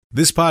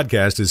This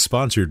podcast is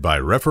sponsored by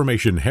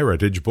Reformation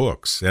Heritage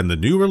Books and the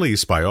new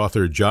release by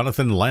author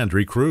Jonathan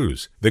Landry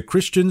Cruz, The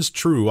Christian's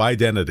True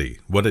Identity,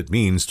 What It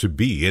Means to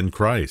Be in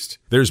Christ.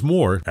 There's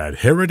more at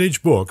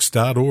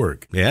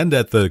heritagebooks.org and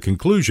at the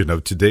conclusion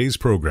of today's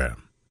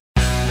program.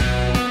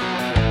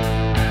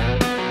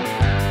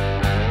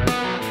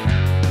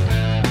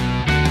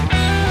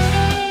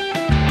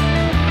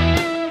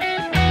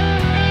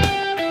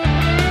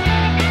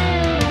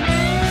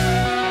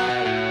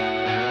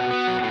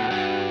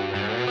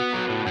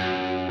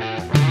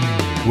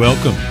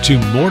 Welcome to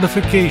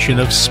Mortification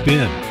of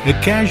Spin, a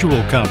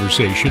casual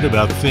conversation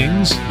about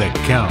things that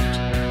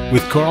count,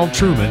 with Carl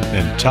Trueman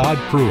and Todd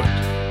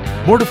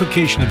Pruitt.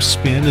 Mortification of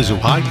Spin is a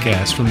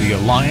podcast from the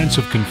Alliance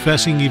of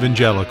Confessing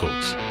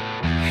Evangelicals.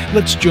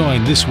 Let's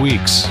join this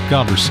week's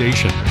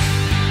conversation.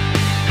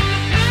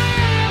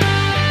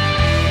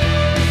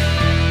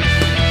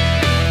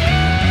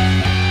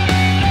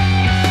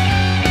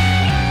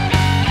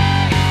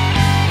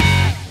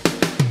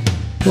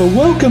 Well,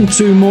 welcome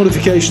to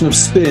Mortification of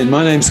Spin.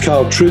 My name's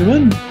Carl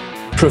Trueman,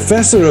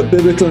 Professor of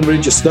Biblical and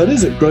Religious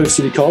Studies at Grove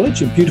City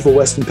College in beautiful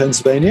Western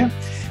Pennsylvania.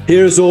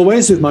 Here, as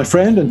always, with my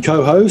friend and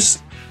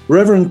co-host,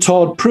 Reverend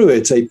Todd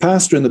Pruitt, a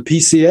pastor in the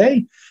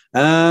PCA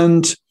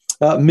and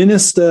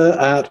minister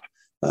at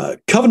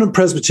Covenant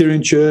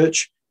Presbyterian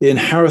Church in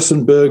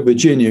Harrisonburg,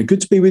 Virginia.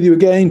 Good to be with you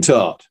again,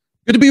 Todd.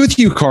 Good to be with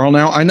you, Carl.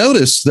 Now, I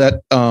noticed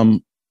that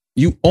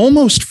you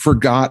almost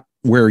forgot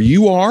where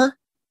you are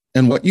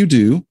and what you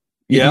do.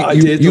 Yeah, I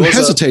did. You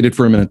hesitated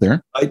for a minute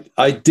there.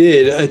 I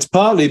did. It's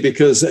partly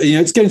because,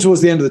 it's getting towards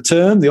the end of the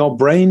term. The old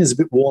brain is a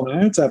bit worn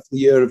out after the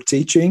year of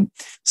teaching.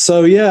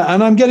 So, yeah,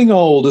 and I'm getting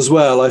old as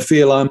well. I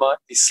feel I might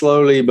be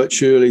slowly but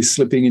surely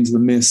slipping into the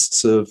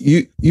mists of...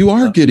 You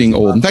are getting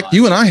old. In fact,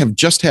 you and I have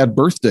just had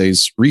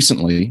birthdays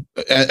recently.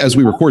 As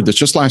we record this,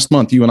 just last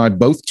month, you and I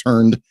both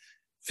turned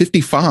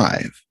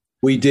 55.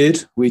 We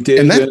did.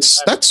 And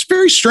that's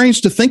very strange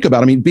to think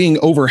about. I mean, being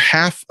over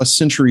half a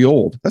century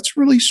old, that's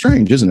really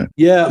strange, isn't it?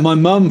 Yeah, my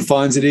mum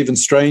finds it even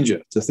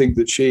stranger to think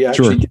that she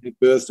actually gave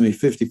birth to me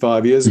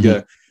 55 years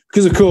ago.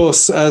 Because, of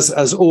course,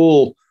 as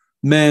all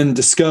men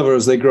discover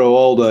as they grow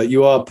older,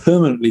 you are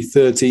permanently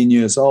 13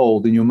 years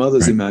old in your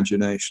mother's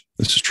imagination.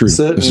 This is true.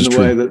 Certainly in the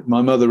way that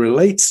my mother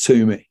relates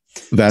to me.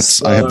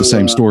 I have the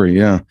same story,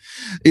 yeah.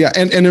 Yeah,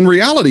 and in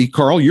reality,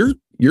 Carl, you're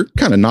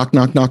kind of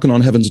knocking on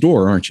heaven's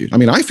door, aren't you? I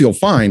mean, I feel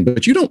fine,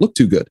 but you don't look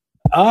too good.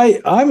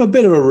 I'm a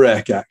bit of a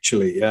wreck,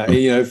 actually.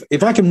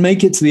 If I can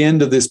make it to the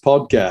end of this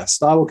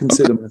podcast, I will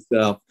consider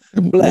myself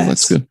blessed. Well,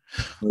 that's good.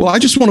 Well, I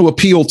just want to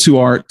appeal to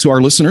our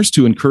listeners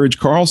to encourage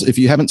Carl. If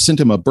you haven't sent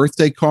him a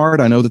birthday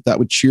card, I know that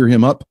would cheer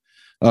him up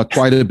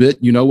quite a bit.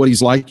 You know what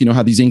he's like. You know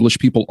how these English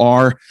people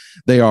are.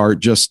 They are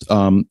just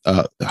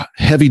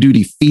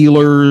heavy-duty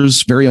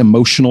feelers, very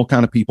emotional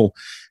kind of people.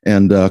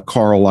 And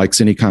Carl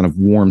likes any kind of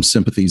warm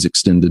sympathies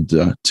extended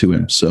to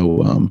him.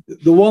 So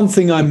the one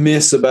thing I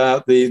miss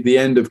about the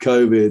end of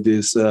COVID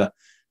is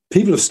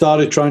people have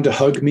started trying to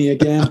hug me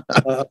again.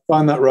 I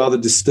find that rather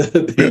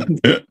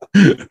disturbing.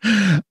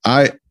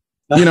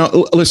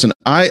 Listen,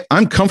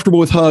 I'm comfortable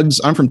with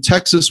hugs. I'm from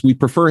Texas. We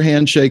prefer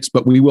handshakes,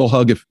 but we will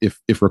hug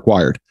if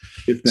required.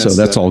 So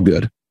that's all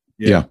good.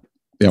 Yeah.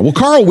 Well,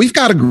 Carl, we've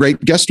got a great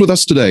guest with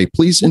us today.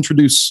 Please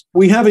introduce.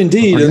 We have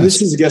indeed. And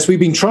this is a guest. We've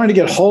been trying to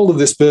get hold of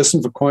this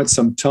person for quite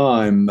some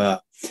time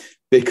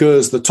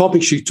because the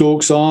topic she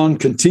talks on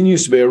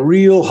continues to be a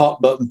real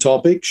hot button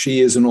topic. She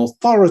is an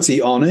authority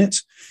on it.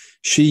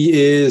 She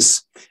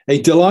is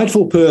a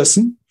delightful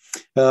person.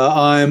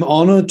 I'm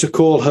honored to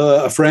call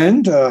her a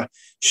friend.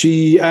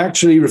 She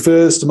actually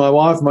refers to my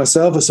wife and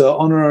myself as her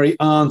honorary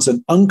aunt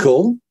and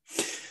uncle.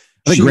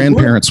 I think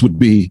grandparents would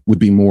be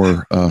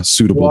more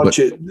suitable. Watch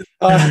it.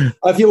 I've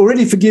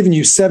already forgiven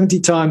you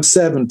 70 times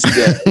 7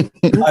 today.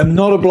 I'm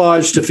not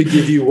obliged to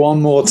forgive you one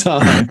more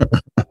time.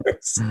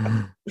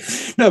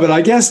 No, but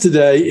our guest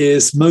today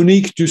is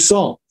Monique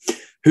Duson,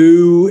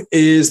 who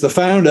is the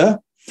founder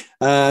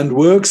and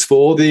works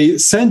for the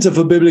Center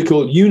for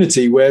Biblical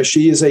Unity, where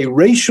she is a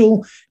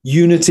racial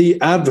unity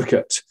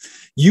advocate.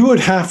 You would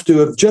have to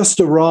have just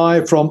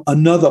arrived from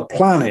another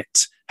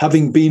planet,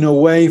 having been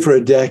away for a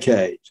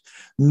decade,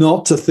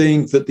 not to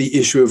think that the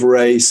issue of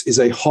race is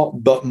a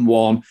hot button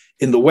one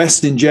in the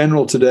West in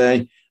general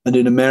today and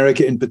in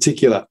America in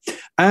particular,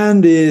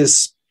 and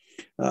is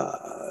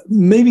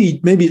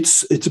maybe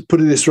it's to put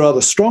this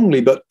rather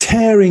strongly, but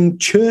tearing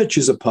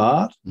churches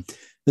apart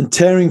and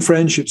tearing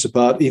friendships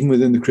apart even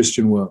within the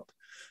Christian world.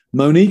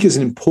 Monique is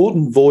an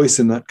important voice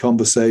in that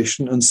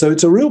conversation, and so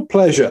it's a real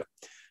pleasure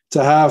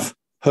to have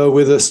her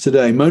with us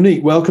today.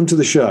 Monique, welcome to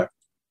the show.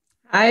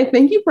 Hi,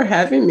 thank you for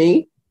having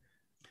me.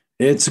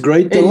 It's a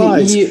great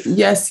delight.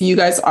 Yes, you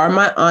guys are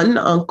my aunt and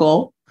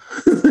uncle,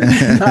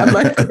 not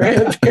my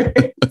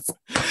grandparents.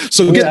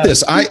 So get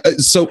this.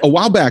 So a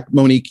while back,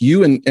 Monique,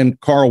 you and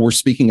Carl were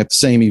speaking at the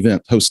same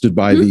event hosted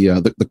by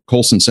the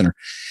Colson Center.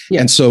 Yeah.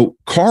 And so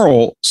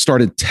Carl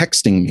started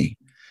texting me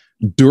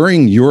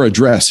during your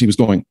address. He was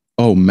going,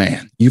 oh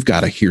man, you've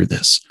got to hear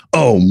this.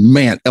 Oh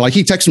man. Like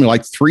he texted me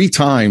like 3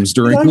 times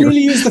during. I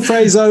really use the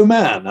phrase, oh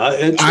man.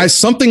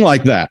 Something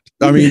like that.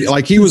 I mean,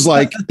 like he was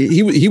like,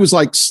 he was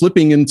like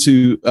slipping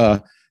into,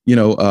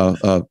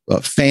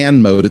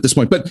 fan mode at this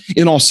point. But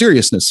in all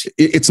seriousness,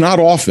 it's not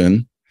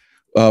often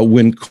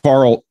when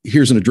Carl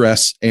hears an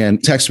address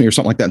and texts me or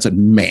something like that and said,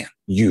 man,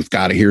 you've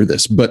got to hear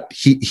this. But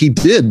he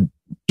did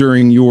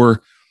during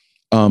your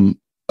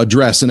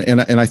address.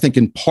 And I think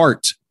in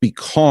part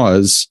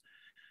because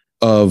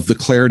of the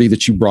clarity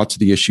that you brought to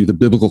the issue, the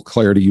biblical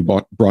clarity you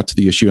brought to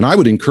the issue. And I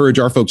would encourage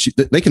our folks,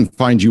 they can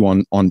find you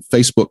on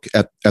Facebook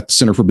at the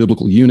Center for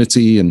Biblical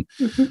Unity, and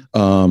they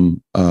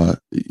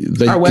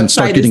can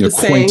start getting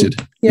acquainted.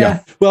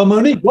 Yeah. Well,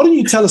 Monique, why don't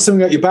you tell us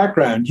something about your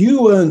background?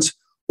 You weren't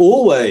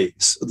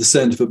always at the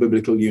Center for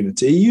Biblical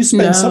Unity. You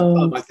spent some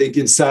time, I think,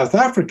 in South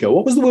Africa.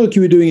 What was the work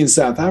you were doing in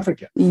South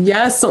Africa?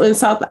 Yes. So in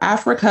South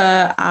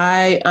Africa,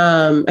 I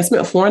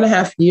spent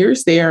 4.5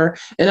 years there,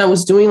 and I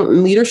was doing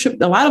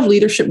a lot of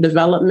leadership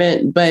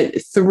development,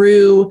 but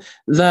through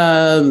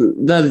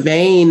the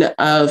vein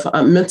of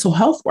mental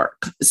health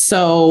work.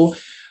 So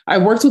I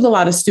worked with a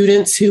lot of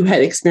students who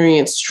had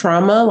experienced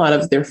trauma, a lot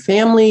of their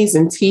families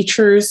and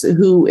teachers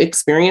who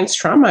experienced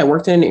trauma. I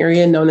worked in an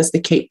area known as the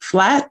Cape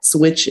Flats,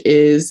 which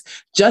is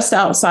just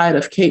outside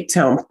of Cape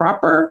Town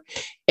proper.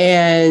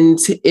 And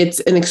it's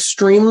an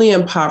extremely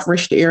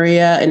impoverished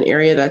area, an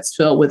area that's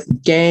filled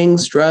with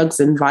gangs, drugs,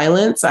 and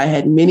violence. I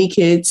had many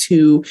kids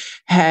who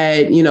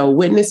had,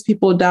 witnessed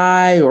people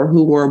die, or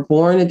who were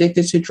born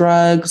addicted to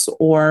drugs,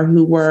 or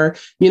who were,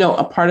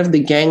 a part of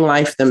the gang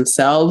life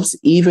themselves,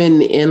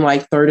 even in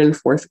like 3rd and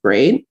 4th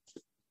grade.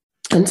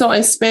 And so I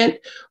spent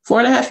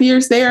 4.5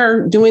 years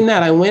there doing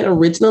that. I went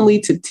originally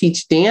to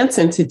teach dance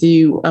and to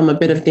do a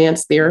bit of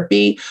dance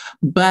therapy,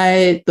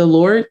 but the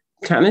Lord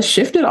kind of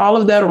shifted all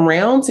of that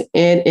around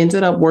and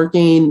ended up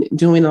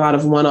doing a lot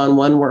of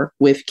one-on-one work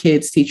with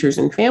kids, teachers,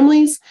 and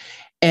families.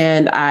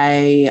 And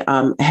I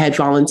had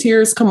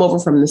volunteers come over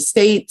from the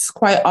States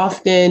quite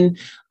often,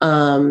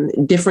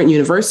 different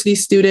university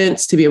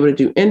students to be able to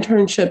do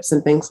internships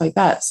and things like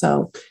that.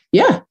 So,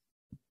 yeah.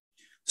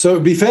 So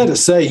it'd be fair to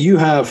say you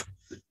have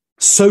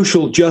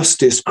social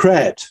justice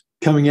cred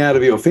coming out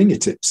of your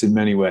fingertips in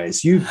many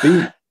ways. You've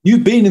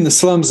been in the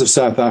slums of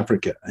South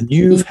Africa, and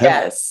you've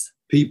helped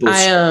people.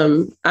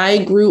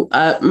 I grew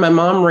up, my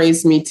mom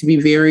raised me to be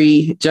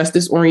very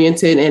justice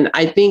oriented. And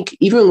I think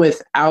even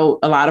without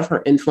a lot of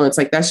her influence,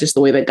 like that's just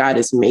the way that God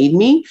has made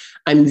me.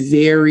 I'm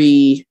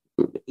very,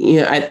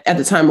 at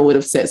the time I would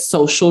have said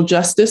social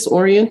justice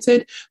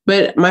oriented,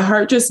 but my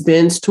heart just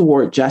bends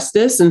toward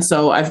justice. And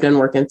so I've done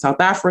work in South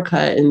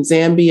Africa, in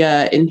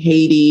Zambia, in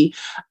Haiti.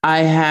 I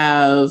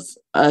have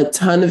a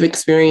ton of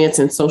experience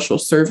in social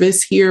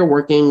service here,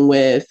 working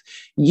with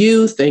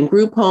youth and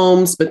group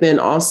homes, but then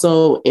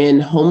also in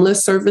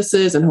homeless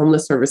services and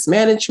homeless service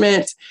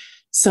management.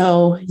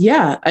 So,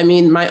 yeah, I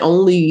mean,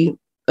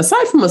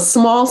 aside from a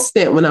small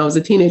stint when I was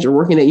a teenager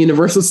working at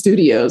Universal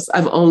Studios,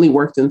 I've only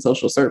worked in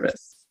social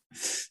service.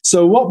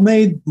 So what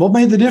made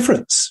the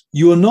difference?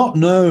 You are not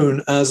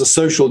known as a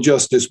social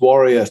justice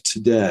warrior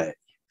today.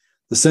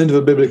 The Center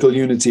for Biblical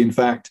Unity, in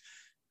fact,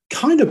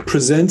 kind of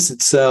presents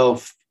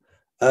itself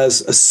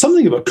as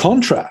something of a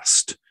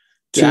contrast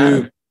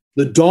to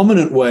the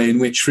dominant way in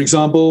which, for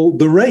example,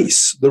 the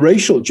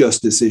racial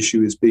justice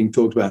issue is being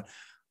talked about.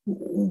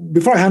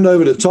 Before I hand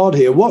over to Todd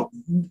here, what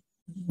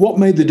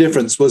made the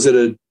difference? Was it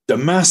a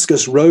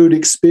Damascus Road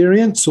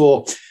experience,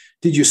 or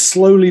did you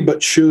slowly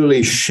but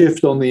surely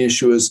shift on the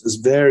issue as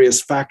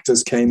various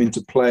factors came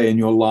into play in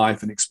your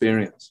life and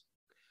experience?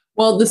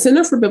 Well, the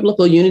Center for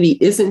Biblical Unity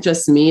isn't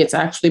just me. It's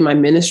actually my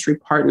ministry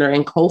partner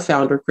and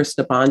co-founder,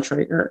 Krista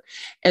Bontrager.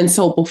 And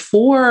so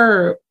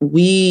before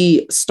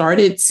we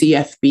started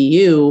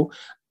CFBU,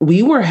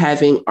 we were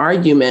having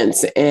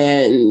arguments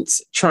and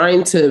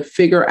trying to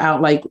figure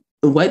out, like,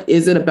 what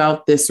is it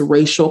about this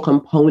racial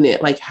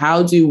component? Like,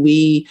 how do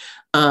we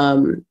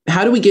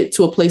get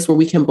to a place where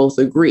we can both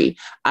agree?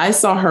 I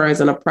saw her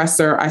as an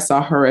oppressor. I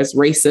saw her as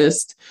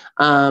racist.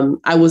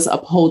 I was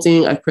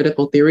upholding a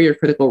critical theory or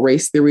critical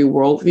race theory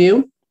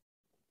worldview.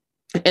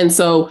 And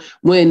so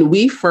when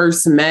we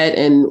first met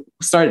and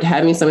started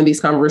having some of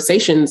these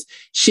conversations,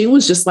 she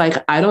was just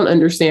like, I don't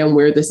understand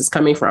where this is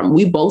coming from.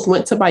 We both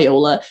went to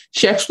Biola.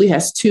 She actually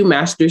has 2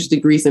 master's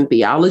degrees in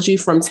theology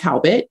from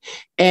Talbot.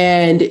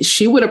 And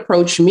she would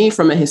approach me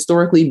from a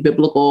historically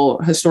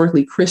biblical,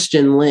 historically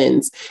Christian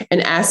lens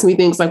and ask me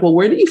things like, well,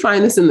 where do you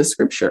find this in the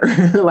scripture?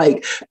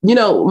 Like,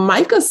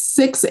 Micah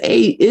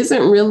 6:8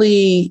 isn't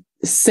really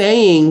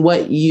saying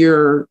what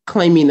you're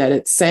claiming that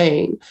it's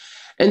saying.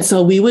 And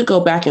so we would go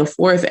back and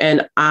forth,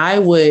 and I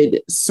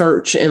would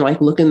search and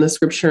look in the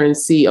scripture and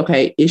see,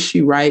 okay, is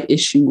she right?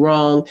 Is she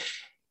wrong?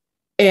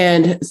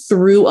 And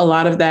through a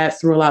lot of that,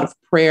 through a lot of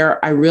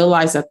prayer, I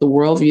realized that the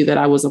worldview that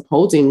I was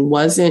upholding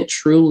wasn't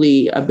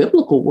truly a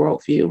biblical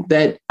worldview,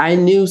 that I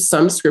knew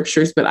some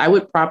scriptures, but I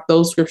would prop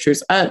those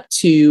scriptures up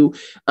to,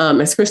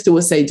 as Krista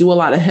would say, do a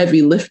lot of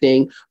heavy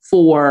lifting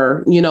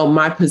for,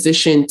 my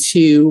position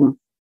to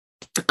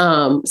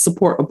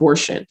support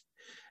abortion.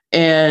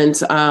 And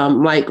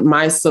like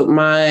my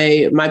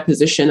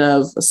position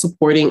of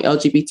supporting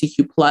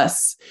LGBTQ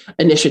plus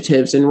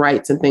initiatives and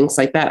rights and things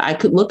like that, I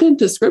could look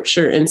into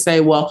scripture and say,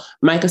 well,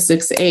 Micah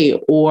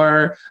 6:8,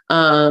 or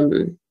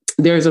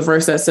there's a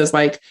verse that says,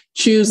 like,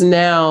 choose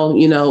now,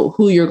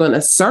 who you're going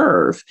to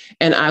serve.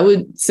 And I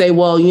would say,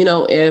 well,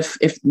 if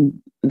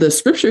the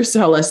scriptures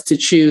tell us to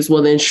choose,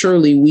 well, then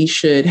surely we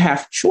should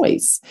have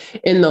choice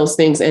in those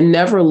things and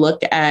never look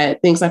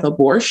at things like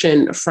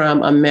abortion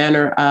from a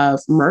manner of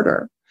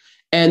murder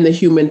and the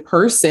human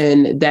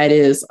person that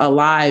is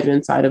alive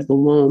inside of the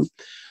womb.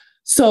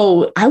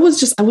 So I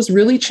was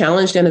really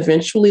challenged. And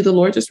eventually the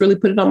Lord just really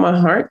put it on my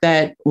heart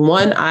that,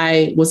 one,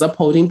 I was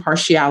upholding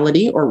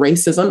partiality or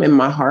racism in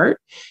my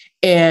heart,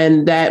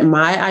 and that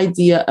my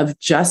idea of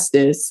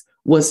justice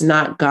was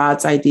not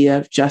God's idea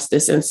of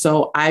justice. And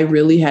so I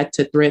really had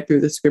to thread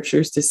through the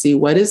scriptures to see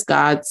what is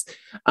God's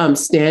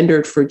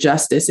standard for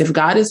justice. If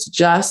God is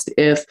just,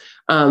 if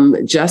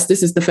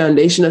justice is the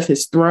foundation of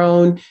his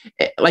throne,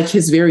 like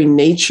his very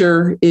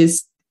nature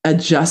is a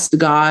just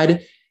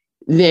God,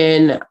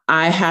 then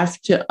I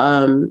have to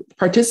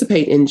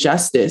participate in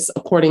justice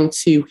according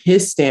to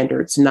his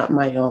standards, not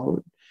my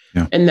own.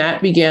 Yeah. And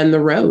that began the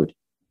road.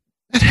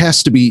 That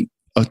has to be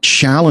a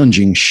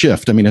challenging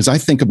shift. I mean, as I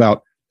think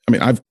about,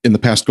 I've in the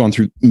past gone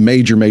through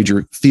major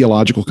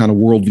theological kind of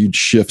worldview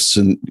shifts,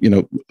 and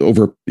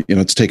over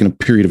it's taken a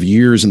period of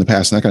years in the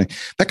past, and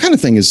that kind of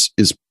thing is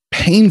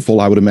painful,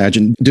 I would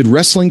imagine. Did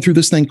wrestling through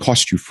this thing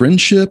cost you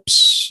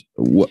friendships?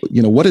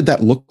 What did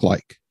that look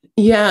like?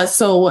 Yeah,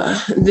 so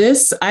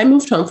I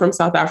moved home from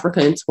South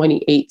Africa in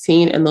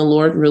 2018, and the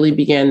Lord really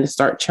began to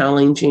start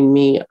challenging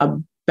me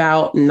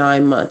about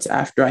 9 months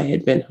after I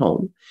had been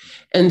home.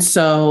 And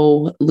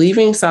so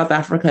leaving South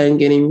Africa and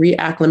getting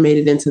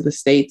reacclimated into the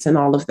States and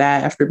all of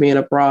that after being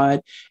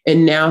abroad.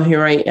 And now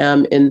here I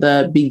am in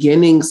the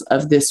beginnings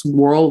of this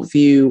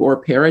worldview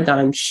or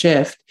paradigm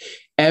shift.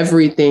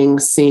 Everything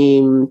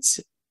seemed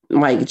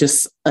like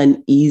just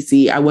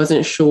uneasy. I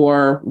wasn't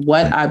sure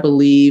what I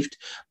believed.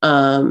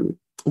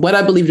 What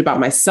I believed about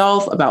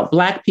myself, about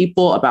Black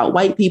people, about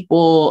white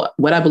people,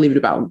 what I believed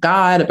about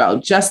God,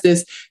 about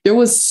justice. There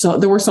were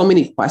so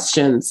many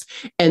questions.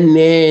 And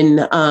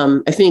then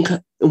I think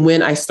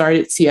when I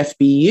started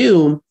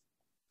CFBU,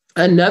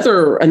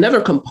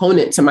 another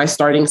component to my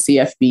starting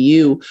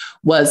CFBU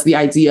was the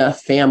idea of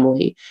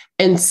family,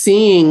 and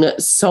seeing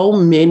so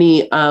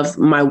many of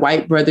my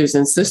white brothers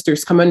and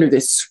sisters come under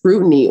this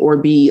scrutiny or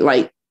be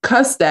like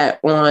cussed at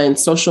on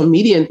social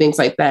media and things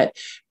like that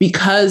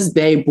because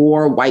they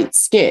bore white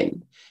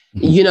skin.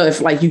 Mm-hmm.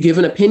 If like you give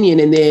an opinion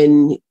and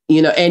then,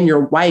 and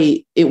you're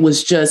white, it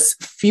was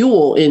just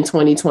fuel in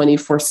 2020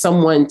 for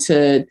someone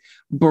to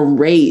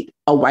berate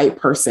a white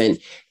person.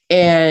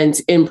 And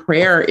in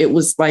prayer, it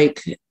was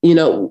like,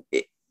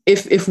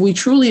 if we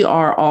truly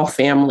are all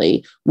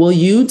family, will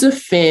you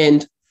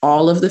defend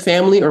all of the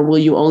family, or will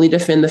you only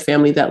defend the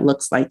family that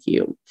looks like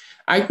you?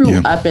 I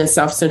grew up in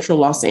South Central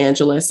Los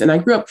Angeles, and I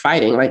grew up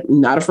fighting, like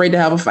not afraid to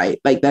have a fight.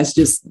 Like it's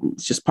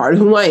just part of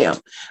who I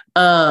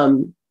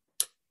am.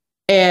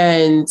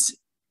 And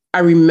I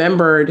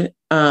remembered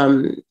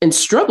and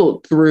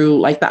struggled through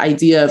like the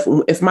idea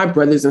of if my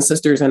brothers and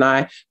sisters and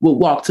I would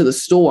walk to the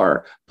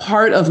store,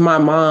 part of my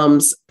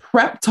mom's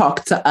prep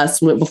talk to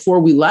us before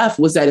we left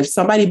was that if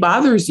somebody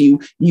bothers you,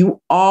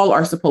 you all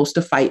are supposed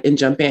to fight and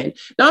jump in.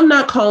 Now, I'm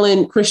not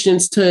calling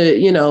Christians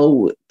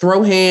to,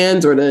 throw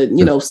hands or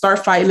to,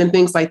 start fighting and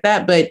things like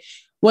that. But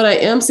what I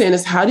am saying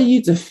is, how do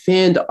you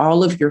defend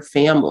all of your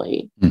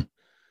family? Mm.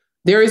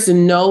 There is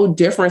no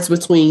difference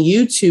between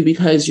you two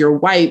because you're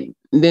white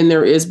than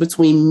there is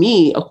between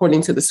me,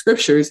 according to the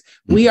scriptures.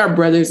 Mm. We are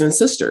brothers and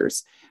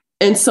sisters.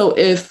 And so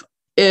if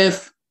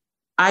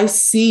I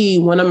see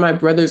one of my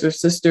brothers or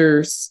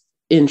sisters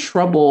in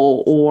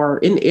trouble or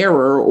in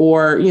error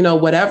or,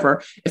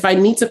 whatever, if I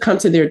need to come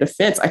to their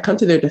defense, I come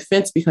to their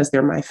defense because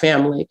they're my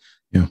family.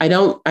 Yeah. I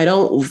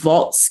don't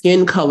vault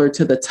skin color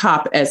to the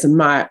top as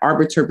my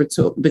arbiter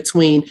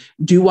between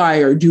do I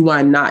or do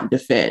I not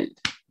defend.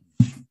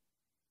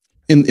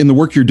 In the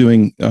work you're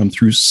doing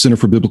through Center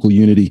for Biblical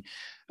Unity,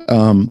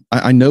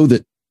 I know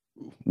that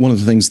one of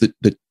the things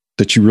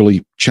that you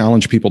really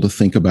challenge people to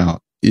think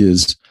about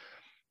is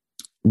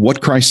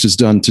what Christ has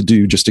done to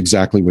do just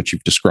exactly what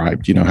you've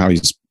described, how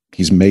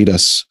he's made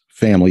us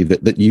family,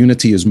 that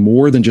unity is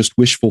more than just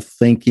wishful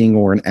thinking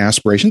or an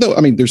aspiration, though,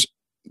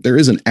 there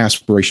is an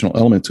aspirational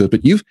element to it,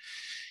 but you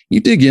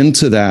dig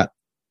into that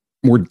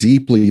more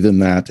deeply than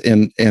that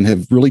and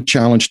have really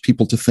challenged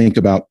people to think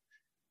about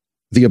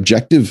the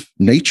objective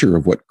nature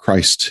of what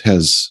Christ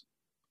has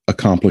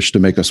accomplished to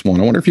make us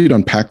one. I wonder if you'd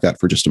unpack that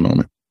for just a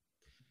moment.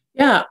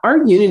 Yeah,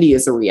 our unity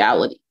is a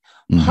reality.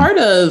 Mm-hmm. Part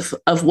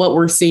of what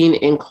we're seeing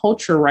in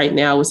culture right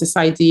now is this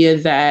idea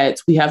that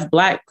we have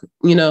Black,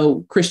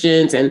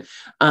 Christians and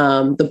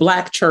the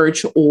Black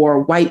church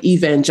or white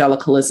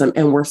evangelicalism,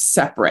 and we're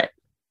separate.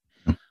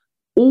 Mm-hmm.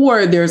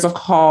 Or there's a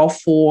call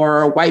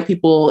for white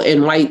people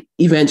in white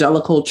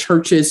evangelical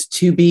churches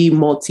to be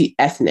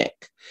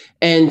multi-ethnic.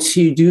 and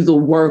to do the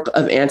work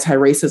of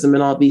anti-racism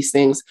and all these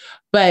things.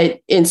 But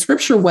in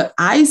scripture, what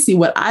I see,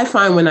 what I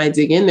find when I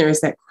dig in there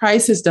is that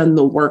Christ has done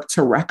the work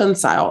to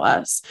reconcile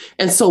us.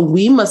 And so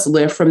we must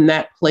live from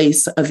that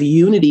place of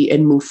unity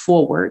and move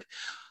forward.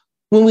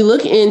 When we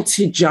look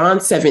into John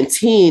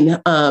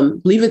 17, I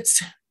believe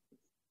it's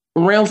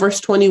around verse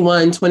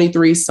 21,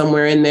 23,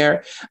 somewhere in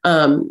there,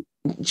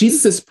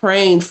 Jesus is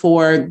praying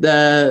for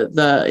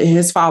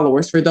his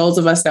followers, for those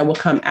of us that will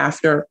come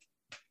after.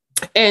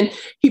 And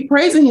he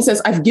prays and he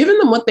says, I've given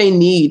them what they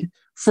need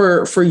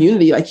for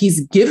unity. Like he's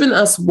given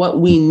us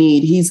what we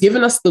need. He's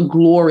given us the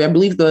glory. I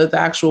believe the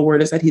actual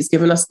word is that he's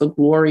given us the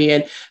glory.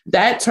 And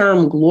that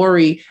term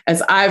glory,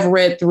 as I've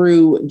read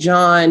through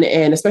John,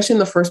 and especially in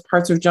the first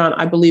parts of John,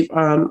 I believe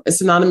is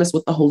synonymous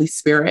with the Holy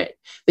Spirit,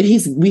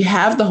 that we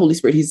have the Holy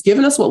Spirit. He's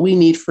given us what we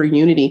need for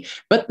unity.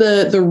 But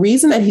the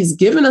reason that he's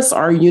given us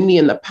our unity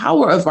and the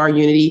power of our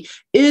unity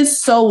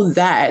is so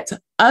that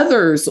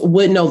others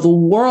would know, the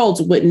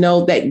world would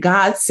know that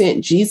God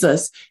sent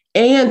Jesus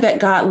and that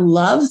God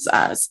loves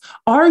us.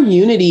 Our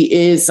unity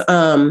is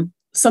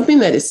something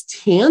that is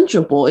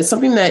tangible. It's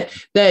something that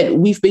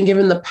we've been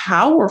given the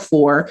power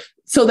for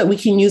so that we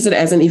can use it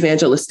as an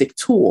evangelistic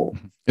tool.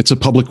 It's a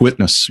public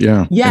witness.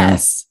 Yeah.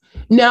 Yes. Yeah.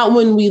 Now,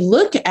 when we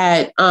look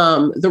at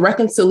the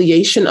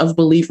reconciliation of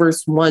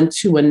believers one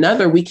to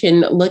another, we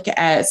can look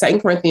at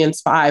 2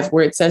 Corinthians 5,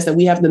 where it says that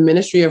we have the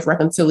ministry of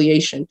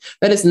reconciliation.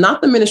 That is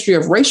not the ministry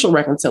of racial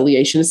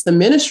reconciliation. It's the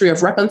ministry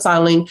of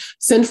reconciling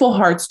sinful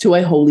hearts to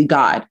a holy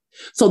God.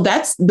 So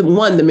that's the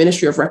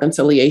ministry of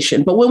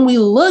reconciliation. But when we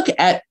look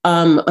at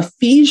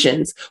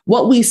Ephesians,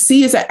 what we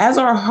see is that as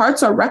our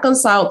hearts are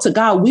reconciled to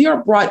God, we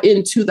are brought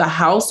into the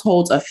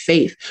household of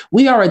faith.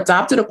 We are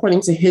adopted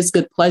according to his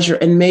good pleasure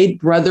and made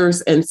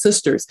brothers and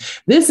sisters.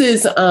 This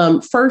is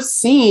first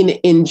seen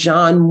in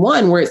John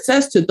 1, where it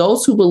says, to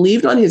those who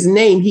believed on his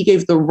name, he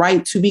gave the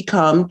right to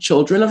become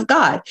children of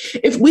God.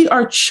 If we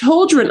are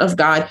children of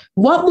God,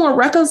 what more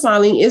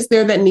reconciling is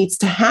there that needs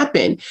to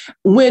happen?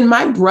 When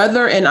my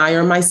brother and I,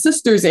 or my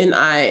sisters and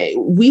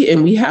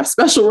we have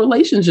special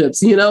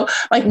relationships,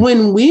 like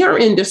when we are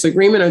in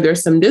disagreement or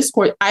there's some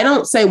discord, I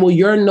don't say, well,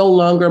 you're no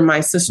longer my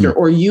sister,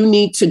 or you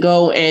need to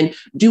go and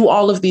do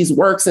all of these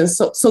works and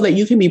so that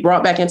you can be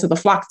brought back into the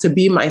flock to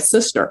be my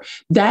sister.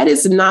 That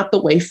is not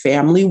the way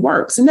family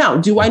works. Now,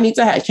 do I need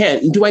to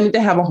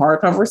have a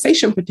hard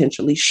conversation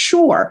potentially?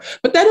 Sure.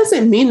 But that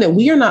doesn't mean that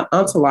we are not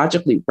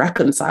ontologically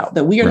reconciled,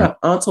 that we are not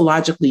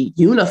ontologically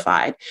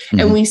unified. Mm-hmm.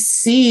 And we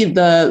see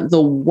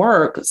the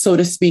work, so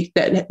to speak,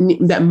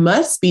 that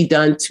must be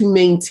done to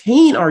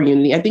maintain our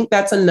unity. I think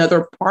that's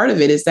another part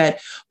of it, is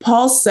that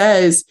Paul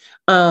says,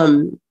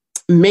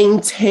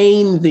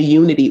 maintain the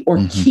unity or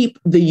keep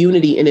the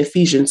unity in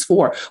Ephesians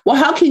 4. Well,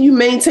 how can you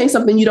maintain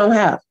something you don't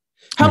have?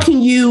 How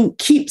can you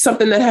keep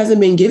something that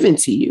hasn't been given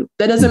to you?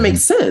 That doesn't make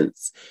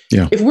sense.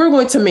 Yeah. If we're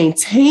going to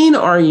maintain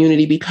our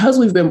unity because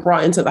we've been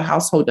brought into the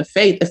household of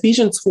faith,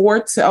 Ephesians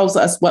 4 tells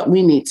us what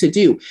we need to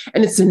do.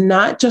 And it's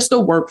not just a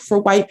work for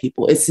white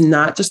people. It's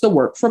not just a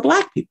work for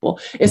Black people.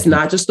 It's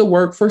not just a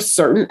work for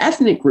certain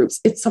ethnic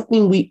groups. It's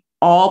something we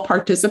all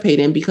participate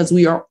in because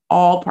we are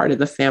all part of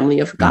the family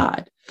of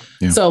God.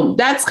 Yeah. So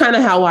that's kind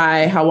of how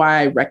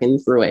I reckon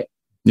through it.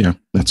 Yeah,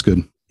 that's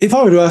good. If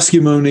I were to ask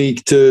you,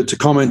 Monique, to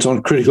comment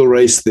on critical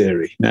race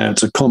theory, now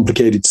it's a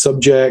complicated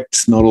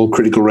subject. Not all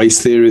critical race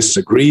theorists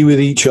agree with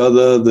each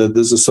other.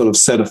 There's a sort of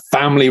set of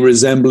family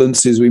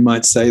resemblances, we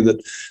might say,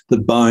 that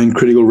bind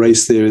critical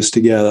race theorists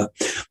together.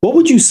 What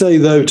would you say,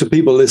 though, to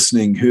people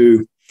listening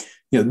who,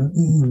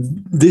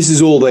 this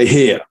is all they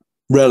hear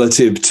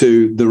relative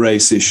to the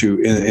race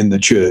issue in the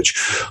church?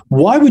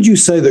 Why would you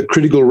say that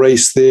critical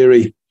race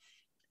theory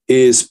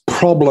is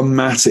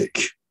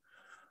problematic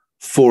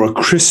for a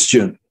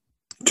Christian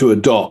to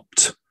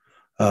adopt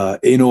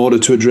in order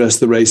to address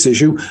the race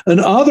issue? And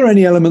are there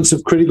any elements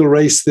of critical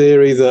race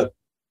theory that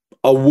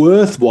are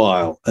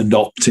worthwhile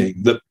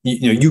adopting that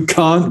you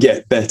can't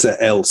get better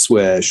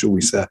elsewhere, shall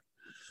we say?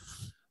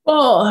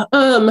 Well,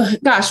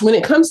 when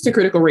it comes to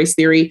critical race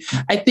theory,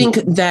 I think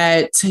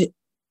that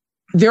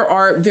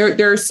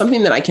there's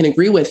something that I can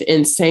agree with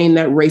in saying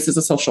that race is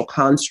a social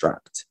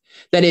construct.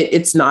 That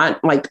it's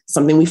not like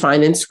something we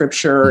find in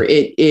scripture.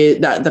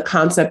 The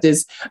concept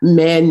is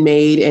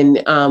man-made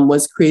and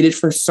was created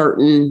for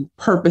certain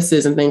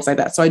purposes and things like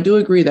that. So I do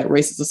agree that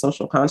race is a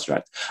social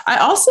construct. I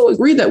also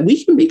agree that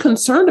we can be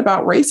concerned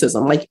about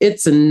racism. Like,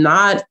 it's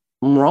not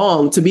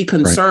wrong to be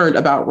concerned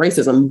about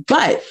racism,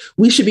 but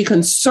we should be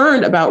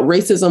concerned about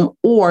racism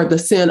or the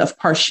sin of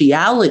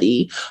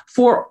partiality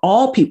for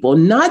all people,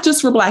 not just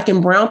for Black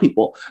and brown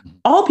people.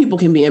 All people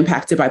can be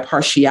impacted by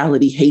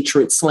partiality,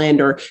 hatred,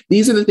 slander.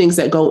 These are the things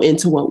that go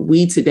into what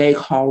we today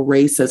call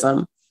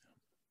racism.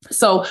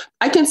 So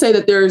I can say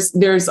that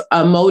there's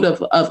a mode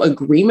of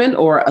agreement,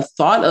 or a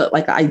thought,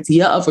 like an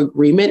idea of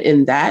agreement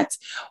in that.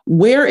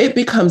 Where it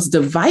becomes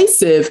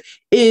divisive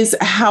is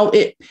how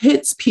it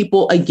pits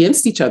people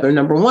against each other,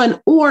 number one,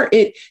 or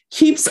it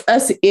keeps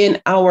us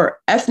in our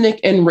ethnic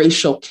and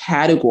racial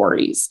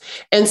categories.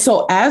 And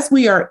so as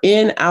we are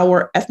in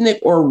our ethnic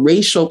or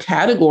racial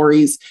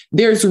categories,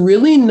 there's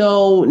really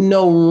no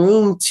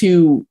room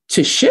to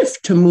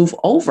shift, to move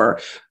over.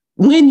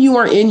 When you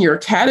are in your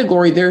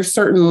category, there are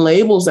certain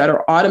labels that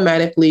are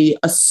automatically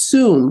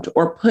assumed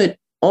or put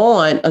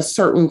on a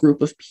certain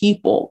group of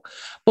people.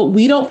 But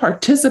we don't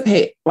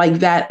participate like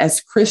that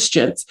as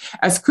Christians.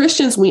 As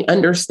Christians, we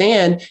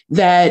understand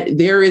that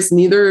there is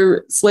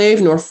neither slave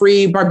nor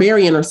free,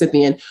 barbarian or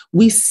Scythian.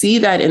 We see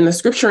that in the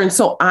scripture. And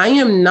so I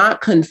am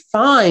not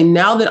confined,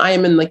 now that I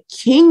am in the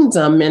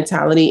kingdom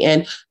mentality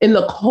and in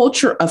the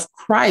culture of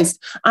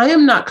Christ. I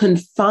am not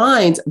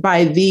confined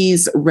by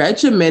these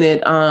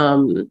regimented,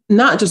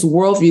 not just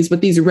worldviews,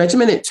 but these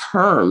regimented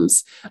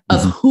terms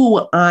of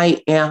who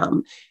I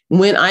am.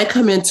 When I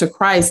come into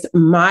Christ,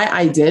 my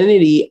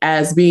identity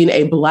as being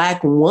a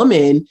Black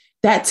woman,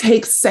 that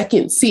takes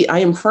second seat. I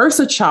am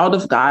first a child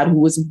of God who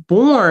was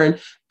born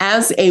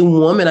as a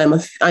woman.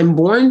 I'm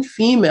born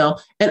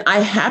female, and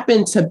I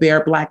happen to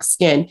bear Black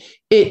skin.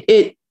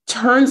 It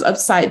turns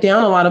upside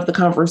down a lot of the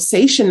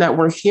conversation that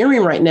we're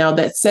hearing right now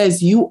that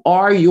says you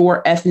are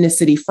your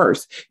ethnicity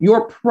first.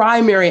 Your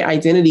primary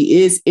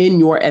identity is in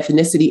your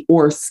ethnicity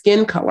or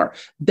skin color.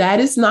 That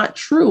is not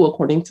true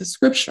according to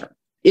scripture.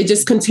 It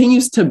just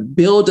continues to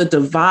build a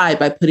divide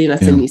by putting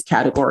us in these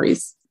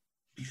categories.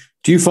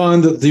 Do you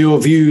find that your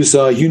views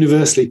are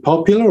universally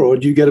popular, or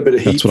do you get a bit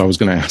of heat? That's what I was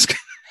going to ask.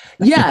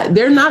 Yeah,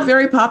 they're not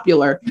very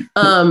popular.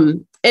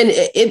 And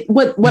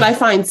what I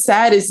find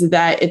sad is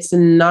that it's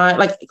not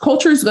like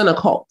culture is going to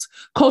cult.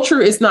 Culture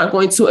is not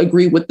going to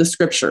agree with the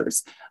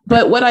scriptures.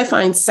 But what I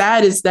find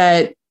sad is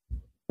that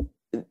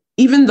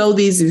even though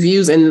these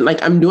views, and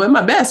like I'm doing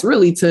my best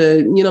really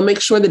to,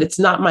 make sure that it's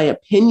not my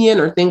opinion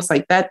or things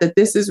like that, that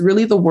this is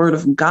really the word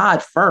of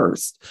God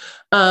first.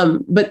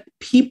 But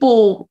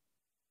people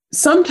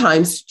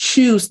sometimes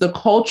choose the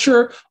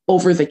culture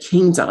over the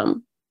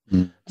kingdom,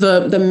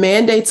 the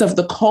mandates of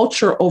the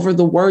culture over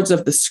the words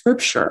of the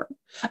scripture.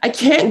 I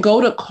can't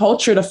go to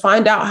culture to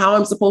find out how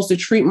I'm supposed to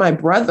treat my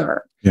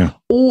brother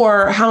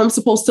or how I'm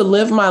supposed to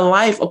live my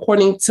life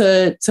according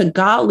to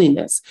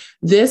godliness.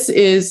 This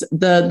is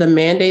the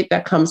mandate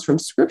that comes from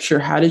scripture,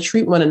 how to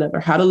treat one another,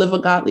 how to live a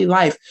godly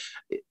life.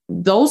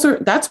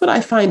 That's what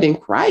I find in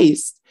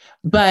Christ,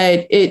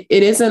 but it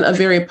isn't a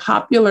very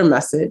popular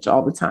message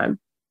all the time.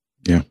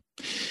 Yeah.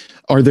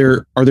 Are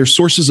there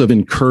sources of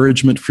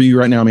encouragement for you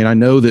right now? I mean, I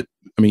know that,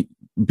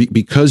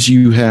 because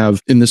you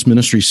have in this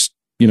ministry,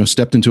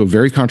 stepped into a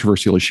very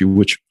controversial issue,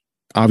 which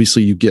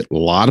obviously you get a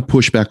lot of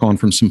pushback on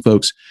from some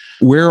folks.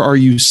 Where are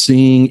you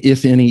seeing,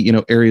 if any,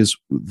 areas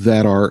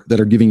that are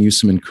giving you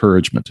some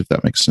encouragement, if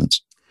that makes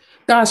sense?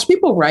 Gosh,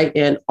 people write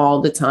in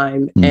all the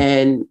time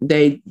and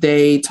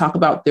they talk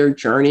about their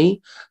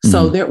journey.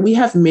 So we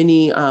have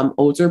many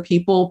older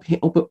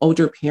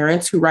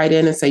parents who write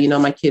in and say,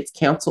 my kids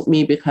canceled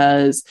me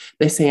because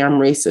they say I'm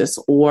racist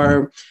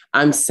or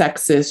I'm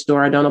sexist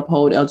or I don't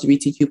uphold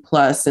LGBTQ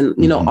plus and,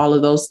 all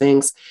of those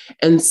things.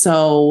 And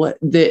so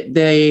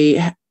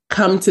they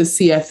come to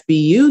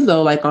CFBU,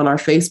 though, like on our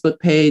Facebook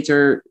page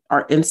or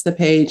our Insta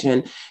page,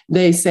 and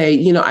they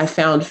say, I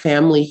found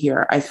family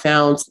here. I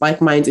found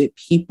like-minded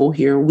people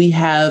here. We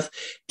have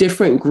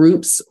different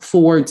groups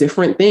for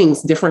different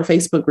things, different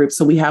Facebook groups.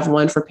 So we have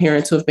one for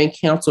parents who have been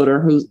canceled or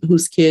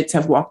whose kids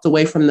have walked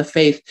away from the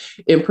faith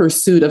in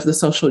pursuit of the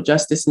social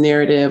justice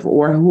narrative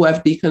or who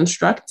have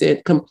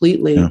deconstructed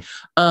completely.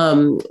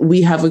 Yeah.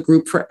 We have a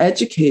group for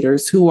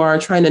educators who are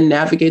trying to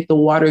navigate the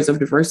waters of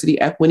diversity,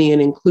 equity,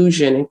 and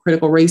inclusion and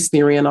critical race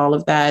theory and all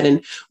of that.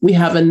 And we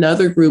have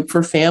another group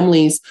for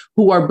families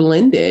who are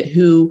blended,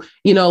 who,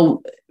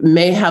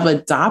 may have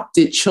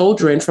adopted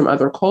children from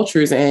other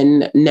cultures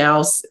and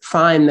now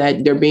find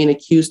that they're being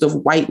accused of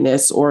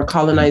whiteness or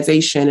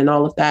colonization and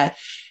all of that.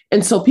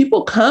 And so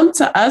people come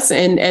to us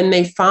and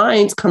they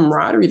find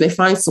camaraderie, they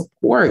find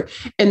support.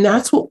 And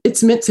that's what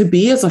it's meant to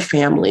be as a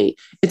family.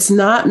 It's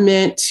not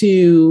meant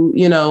to,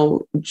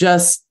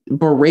 just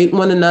berate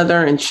one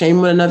another and shame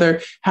one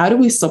another. How do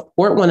we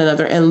support one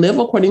another and live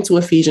according to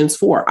Ephesians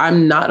 4?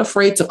 I'm not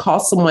afraid to call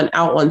someone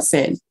out on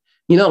sin.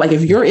 Like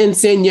if you're in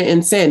sin, you're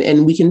in sin,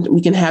 and we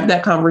can have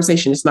that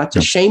conversation. It's not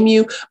to shame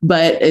you,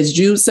 but as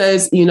Jude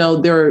says,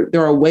 there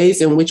are ways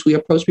in which we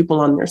approach people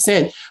on their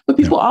sin. But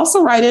people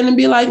also write in and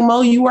be like, Mo,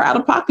 you were out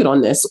of pocket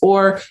on this,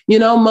 or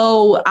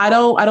Mo, I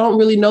don't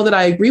really know that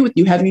I agree with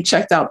you. Have you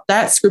checked out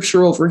that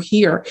scripture over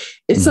here?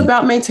 It's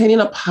about maintaining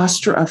a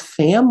posture of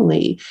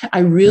family. I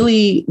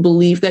really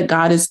believe that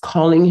God is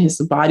calling His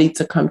body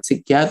to come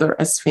together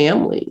as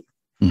family.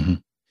 Mm-hmm.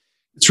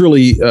 It's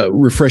really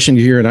refreshing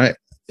to hear, and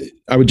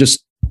I would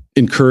just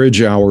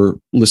encourage our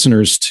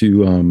listeners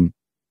to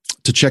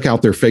check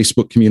out their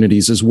Facebook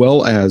communities as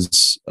well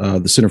as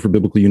the Center for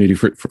Biblical Unity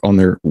on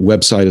their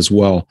website as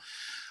well.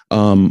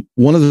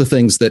 One of the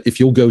things that if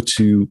you'll go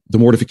to the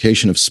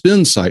Mortification of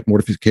Spin site,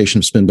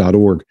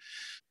 mortificationofspin.org,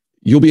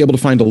 you'll be able to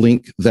find a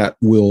link that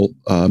will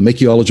make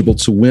you eligible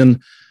to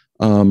win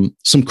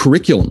some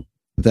curriculum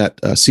that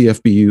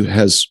CFBU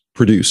has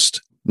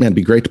produced. Man, it'd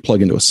be great to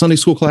plug into a Sunday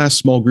school class,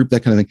 small group,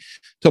 that kind of thing,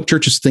 to help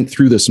churches think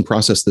through this and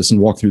process this and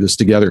walk through this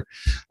together.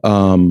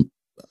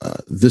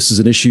 This is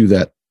an issue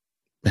that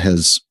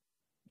has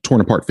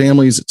torn apart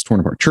families, it's torn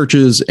apart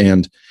churches,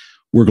 and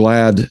we're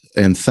glad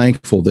and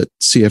thankful that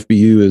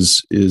CFBU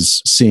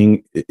is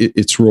seeing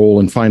its role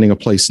in finding a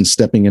place and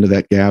stepping into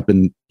that gap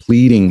and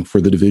pleading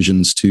for the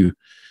divisions to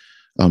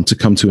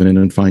come to an end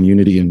and find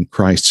unity in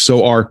Christ.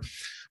 So our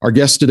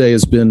guest today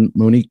has been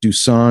Monique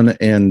Duson,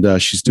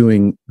 and she's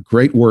doing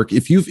great work.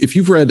 If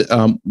you've read,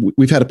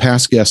 we've had a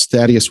past guest,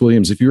 Thaddeus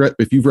Williams. If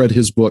you've read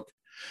his book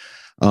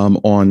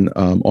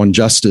on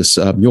justice,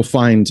 you'll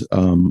find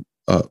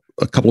a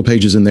couple of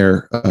pages in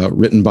there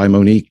written by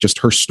Monique, just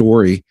her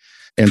story.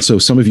 And so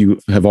some of you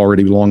have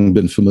already long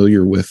been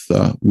familiar with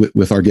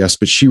our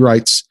guest, but she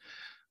writes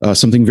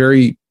something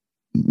very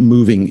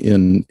moving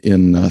in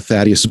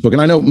Thaddeus' book.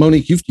 And I know,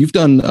 Monique, you've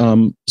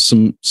done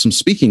some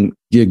speaking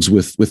gigs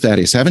with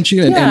Thaddeus, haven't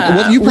you? And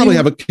well, you probably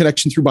have a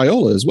connection through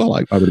Biola as well,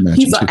 I would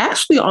imagine. He's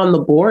actually on the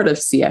board of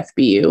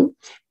CFBU.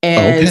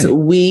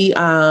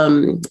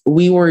 And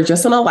we were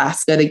just in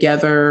Alaska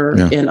together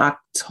in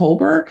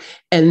October.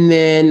 And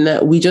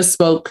then we just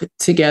spoke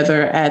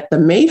together at the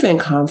Maven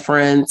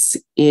conference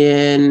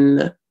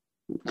in,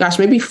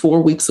 maybe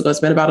 4 weeks ago. It's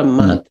been about a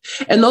month.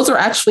 And those are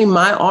actually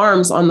my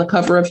arms on the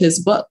cover of his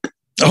book.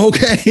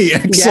 Okay,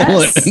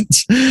 excellent.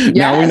 Yes.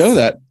 Now we know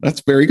that.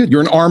 That's very good.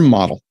 You're an arm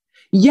model.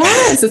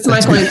 Yes, it's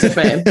my claim to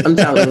fame. I'm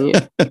telling you.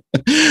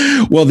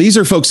 Well, these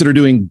are folks that are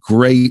doing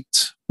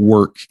great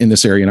work in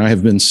this area, and I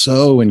have been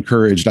so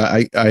encouraged.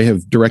 I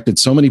have directed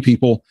so many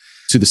people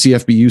to the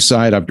CFBU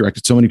side. I've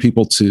directed so many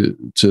people to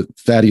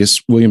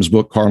Thaddeus Williams'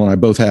 book. Carl and I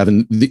both have,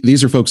 and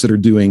these are folks that are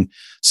doing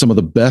some of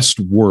the best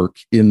work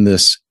in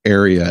this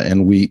area,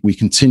 and we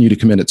continue to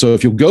commend it. So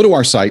if you'll go to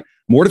our site,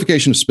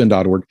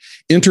 mortificationofspin.org,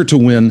 enter to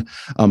win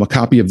a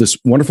copy of this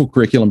wonderful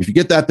curriculum. If you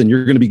get that, then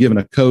you're going to be given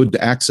a code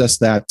to access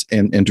that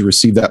and to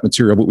receive that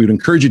material. But we would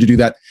encourage you to do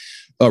that.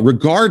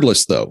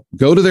 Regardless, though,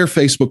 go to their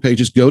Facebook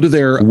pages, go to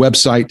their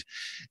website,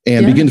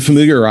 and begin to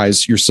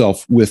familiarize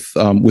yourself with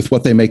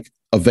what they make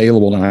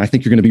available. And I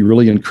think you're going to be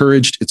really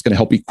encouraged. It's going to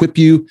help equip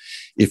you.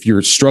 If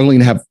you're struggling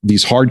to have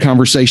these hard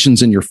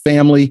conversations in your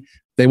family,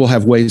 they will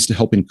have ways to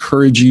help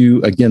encourage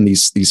you. Again,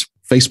 these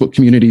Facebook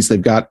communities,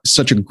 they've got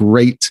such a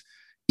great,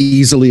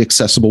 easily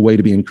accessible way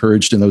to be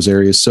encouraged in those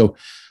areas. So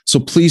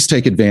please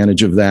take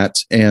advantage of that.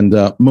 And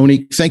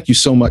Monique, thank you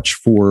so much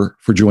for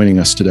joining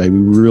us today. We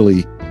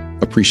really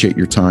appreciate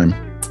your time.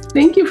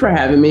 Thank you for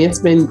having me. It's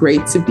been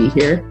great to be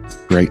here.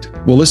 Great.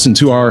 Well, listen,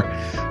 to our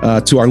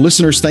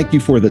listeners, thank you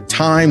for the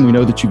time. We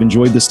know that you've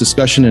enjoyed this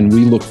discussion, and we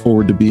look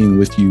forward to being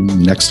with you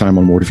next time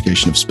on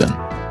Mortification of Spin.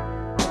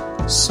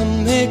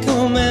 Some may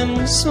come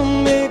and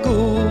some may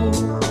go.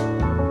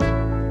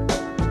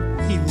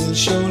 He will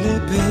surely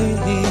pay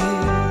his.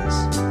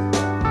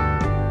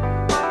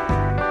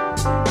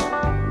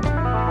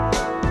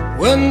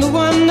 When the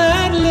one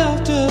that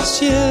left us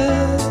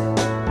here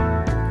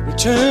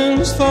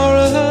returns for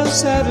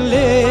us at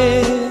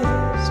last,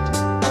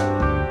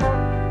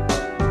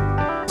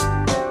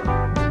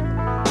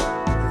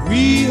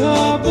 we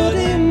are but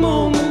a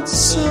moment's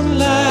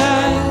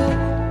sunlight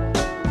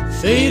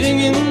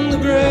fading in the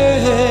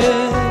grass.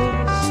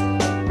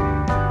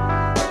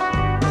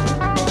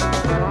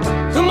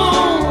 Come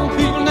on,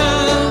 people,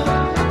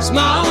 now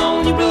smile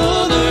on your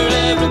brother.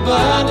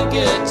 Everybody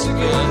get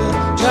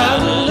together, try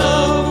to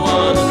love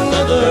one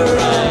another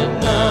right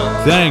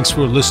now. Thanks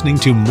for listening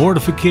to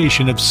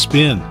Mortification of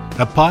Spin,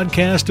 a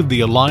podcast of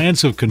the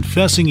Alliance of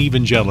Confessing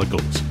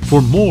Evangelicals.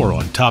 For more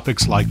on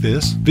topics like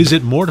this,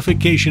 visit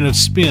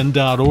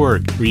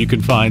mortificationofspin.org, where you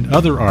can find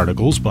other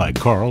articles by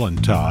Carl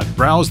and Todd,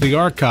 browse the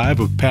archive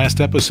of past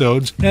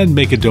episodes, and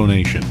make a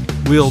donation.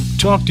 We'll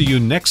talk to you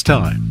next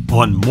time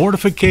on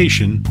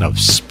Mortification of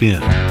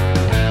Spin.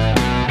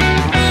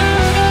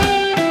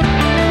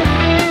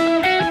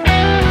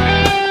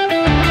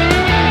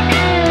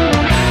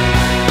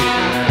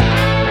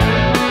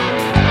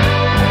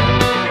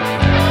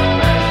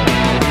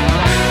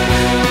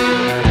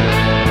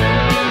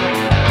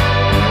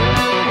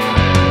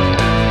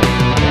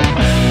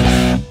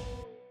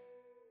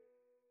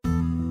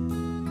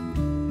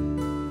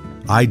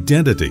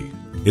 Identity.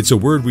 It's a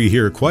word we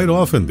hear quite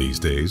often these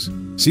days.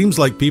 Seems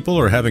like people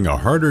are having a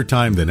harder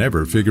time than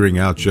ever figuring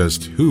out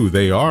just who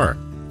they are.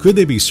 Could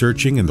they be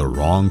searching in the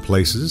wrong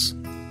places?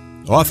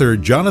 Author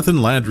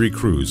Jonathan Landry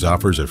Cruz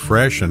offers a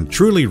fresh and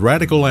truly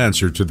radical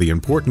answer to the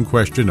important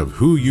question of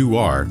who you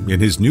are in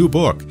his new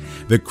book,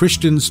 The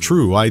Christian's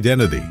True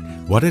Identity: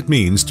 What It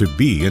Means to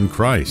Be in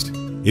Christ.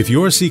 If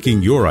you're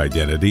seeking your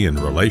identity in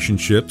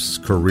relationships,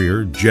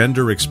 career,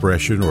 gender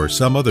expression, or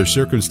some other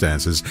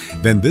circumstances,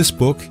 then this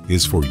book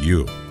is for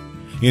you.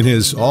 In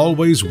his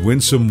always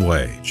winsome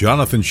way,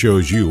 Jonathan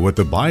shows you what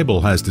the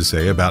Bible has to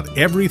say about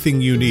everything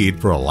you need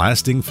for a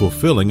lasting,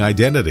 fulfilling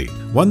identity,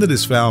 one that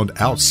is found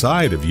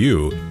outside of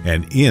you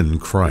and in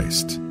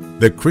Christ.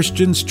 The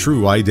Christian's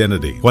True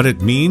Identity, What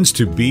It Means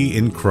to Be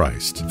in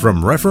Christ,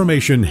 from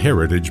Reformation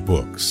Heritage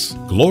Books,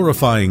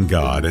 glorifying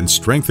God and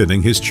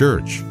strengthening His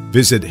church.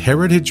 Visit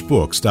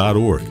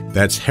heritagebooks.org.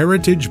 That's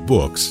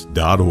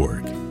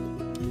heritagebooks.org.